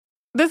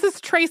This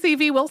is Tracy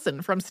V.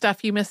 Wilson from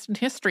Stuff You Missed in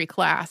History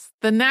class.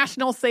 The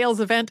national sales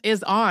event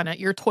is on at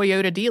your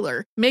Toyota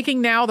dealer, making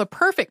now the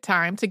perfect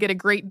time to get a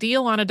great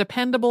deal on a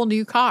dependable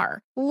new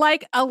car.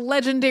 Like a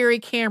legendary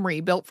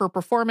Camry built for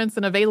performance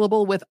and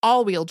available with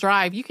all-wheel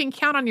drive, you can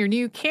count on your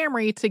new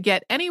Camry to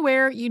get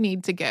anywhere you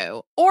need to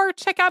go. Or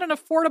check out an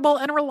affordable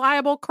and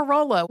reliable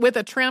Corolla with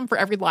a trim for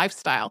every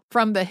lifestyle.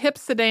 From the hip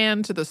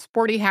sedan to the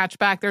sporty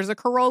hatchback, there's a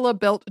Corolla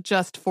built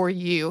just for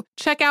you.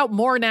 Check out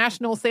more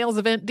national sales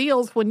event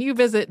deals when you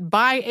visit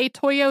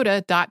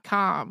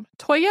buyatoyota.com.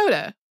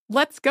 Toyota,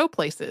 let's go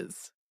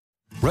places.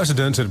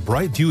 Residents at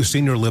Brightview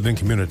Senior Living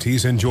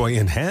Communities enjoy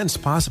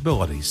enhanced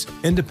possibilities,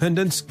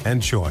 independence,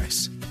 and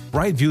choice.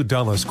 Brightview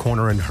Dulles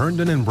Corner in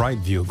Herndon and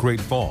Brightview, Great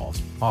Falls,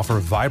 offer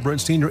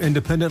vibrant senior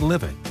independent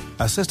living,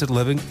 assisted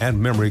living,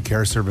 and memory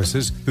care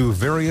services through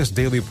various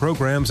daily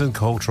programs and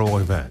cultural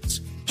events.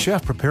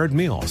 Chef-prepared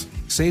meals,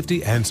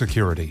 safety and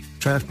security,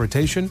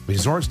 transportation,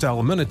 resort-style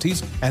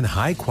amenities, and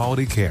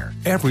high-quality care.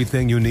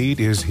 Everything you need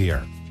is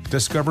here.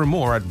 Discover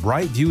more at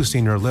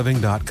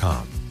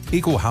brightviewseniorliving.com.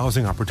 Equal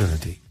housing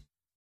opportunity.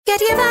 Get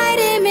your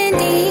vitamin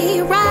D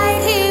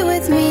right here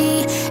with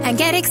me and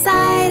get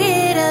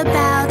excited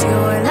about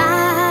your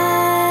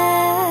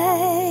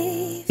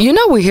life. You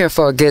know we're here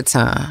for a good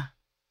time,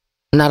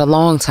 not a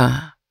long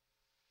time.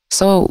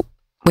 So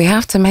we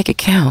have to make it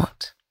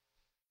count.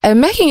 And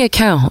making it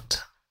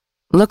count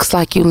looks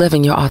like you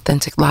living your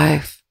authentic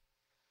life.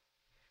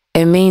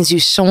 It means you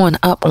showing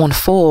up on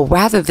full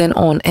rather than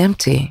on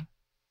empty.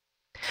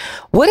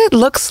 What it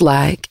looks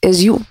like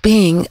is you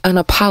being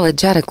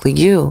unapologetically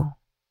you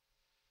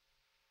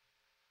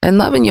and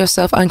loving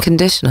yourself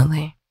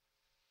unconditionally.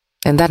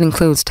 And that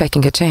includes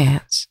taking a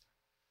chance.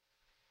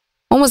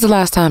 When was the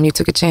last time you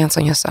took a chance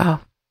on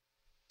yourself?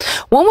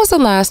 When was the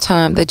last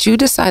time that you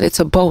decided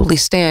to boldly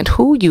stand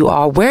who you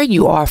are, where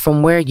you are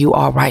from where you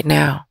are right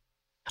now?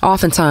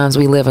 Oftentimes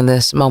we live in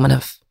this moment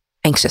of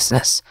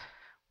anxiousness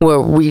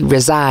where we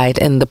reside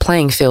in the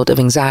playing field of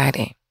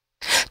anxiety,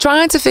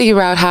 trying to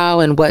figure out how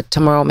and what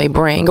tomorrow may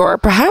bring, or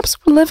perhaps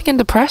we're living in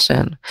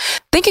depression,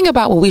 thinking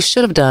about what we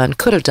should have done,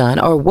 could have done,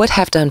 or would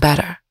have done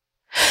better.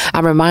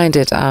 I'm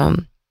reminded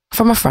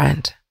from a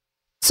friend,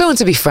 soon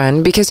to be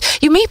friend, because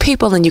you meet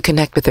people and you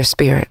connect with their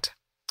spirit.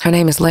 Her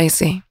name is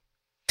Lacey.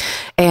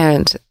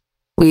 And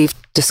we've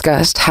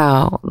discussed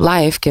how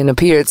life can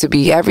appear to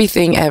be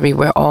everything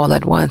everywhere all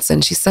at once.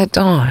 And she said,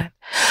 Dawn,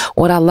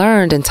 what I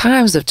learned in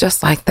times of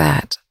just like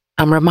that,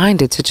 I'm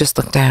reminded to just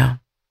look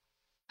down.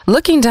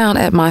 Looking down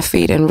at my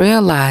feet and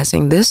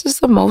realizing this is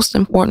the most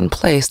important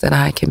place that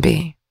I can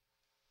be.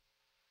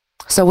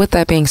 So with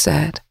that being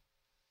said,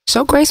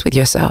 show grace with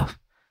yourself.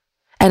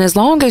 And as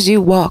long as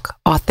you walk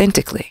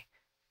authentically,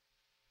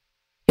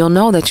 you'll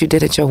know that you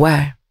did it your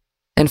way.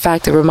 In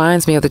fact, it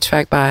reminds me of the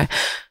track by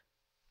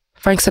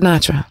Frank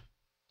Sinatra,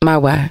 My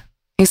Way.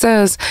 He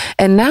says,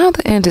 and now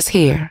the end is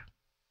here.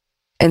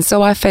 And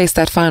so I face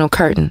that final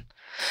curtain.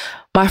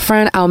 My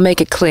friend, I'll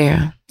make it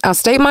clear. I'll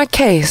state my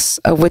case,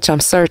 of which I'm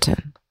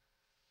certain.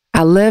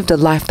 I lived a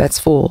life that's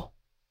full.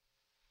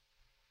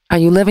 Are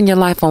you living your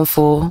life on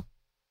full?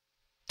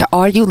 Or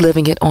are you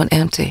living it on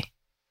empty?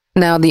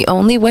 Now, the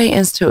only way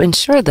is to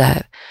ensure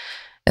that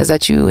is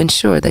that you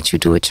ensure that you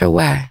do it your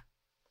way.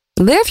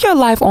 Live your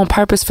life on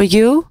purpose for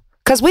you,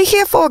 because we're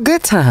here for a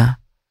good time,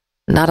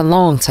 not a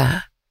long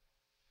time.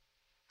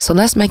 So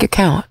let's make it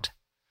count,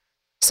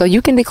 so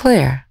you can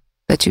declare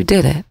that you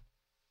did it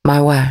my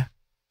way.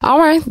 All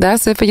right,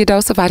 that's it for your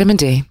dose of vitamin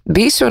D.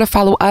 Be sure to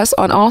follow us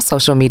on all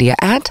social media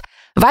at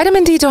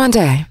Vitamin D Dawn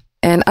Day.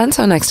 And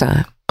until next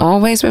time,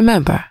 always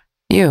remember,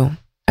 you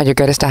are your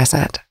greatest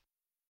asset.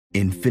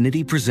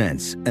 Infiniti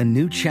presents a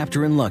new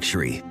chapter in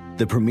luxury,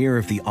 the premiere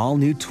of the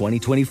all-new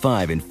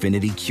 2025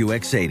 Infiniti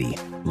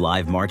QX80,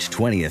 live March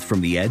 20th from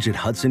the Edge at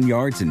Hudson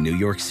Yards in New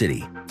York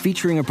City,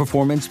 featuring a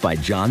performance by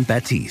Jon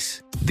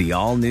Batiste. The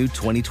all-new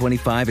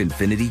 2025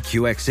 Infiniti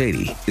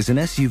QX80 is an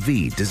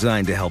SUV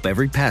designed to help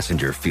every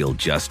passenger feel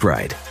just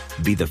right.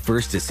 Be the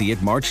first to see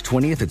it March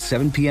 20th at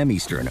 7 p.m.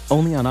 Eastern,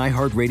 only on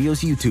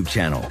iHeartRadio's YouTube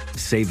channel.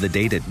 Save the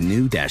date at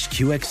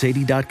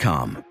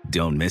new-QX80.com.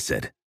 Don't miss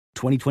it.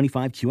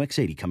 2025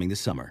 QX80 coming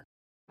this summer.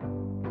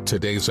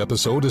 Today's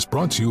episode is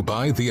brought to you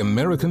by the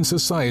American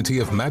Society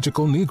of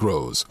Magical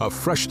Negroes, a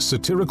fresh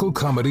satirical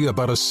comedy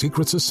about a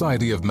secret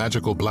society of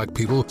magical black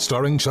people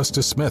starring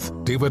Justice Smith,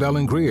 David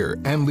Alan Grier,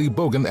 Ann Lee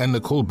Bogan, and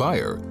Nicole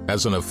Byer.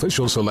 As an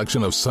official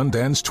selection of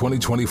Sundance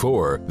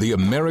 2024, the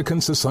American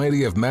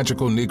Society of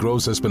Magical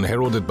Negroes has been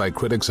heralded by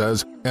critics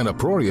as an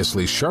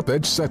uproariously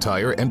sharp-edged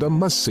satire and a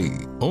must-see.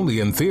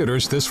 Only in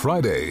theaters this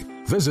Friday.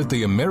 Visit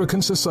the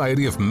American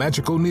Society of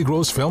Magical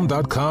Negroes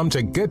Film.com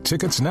to get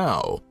tickets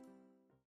now.